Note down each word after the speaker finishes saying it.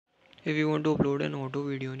If you want to upload an auto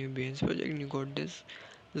video on your Behance project, you got this.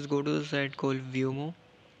 Just go to the site called Viewmo.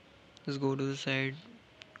 Just go to the site,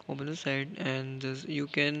 open the site, and just you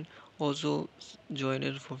can also join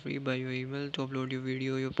it for free by your email to upload your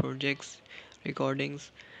video, your projects, recordings,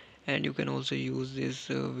 and you can also use these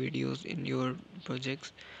videos in your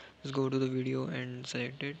projects. Just go to the video and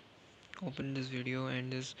select it. Open this video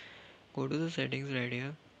and just go to the settings right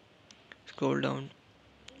here. Scroll down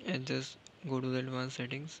and just go to the advanced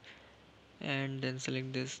settings and then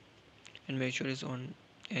select this and make sure it's on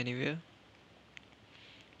anywhere.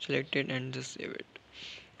 Select it and just save it.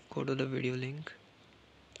 Go to the video link,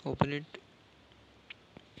 open it,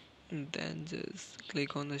 and then just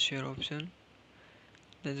click on the share option.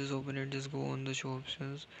 Then just open it, just go on the show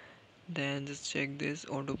options. Then just check this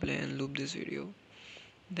autoplay and loop this video.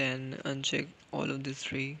 Then uncheck all of these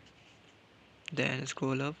three. Then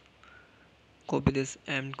scroll up, copy this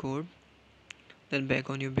M code, then back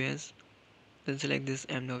on your base. Then select this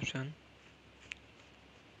M option.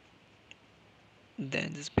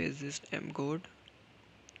 Then just paste this M code.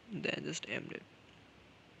 Then just M it.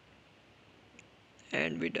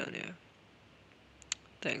 And we done here.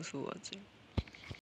 Thanks for watching.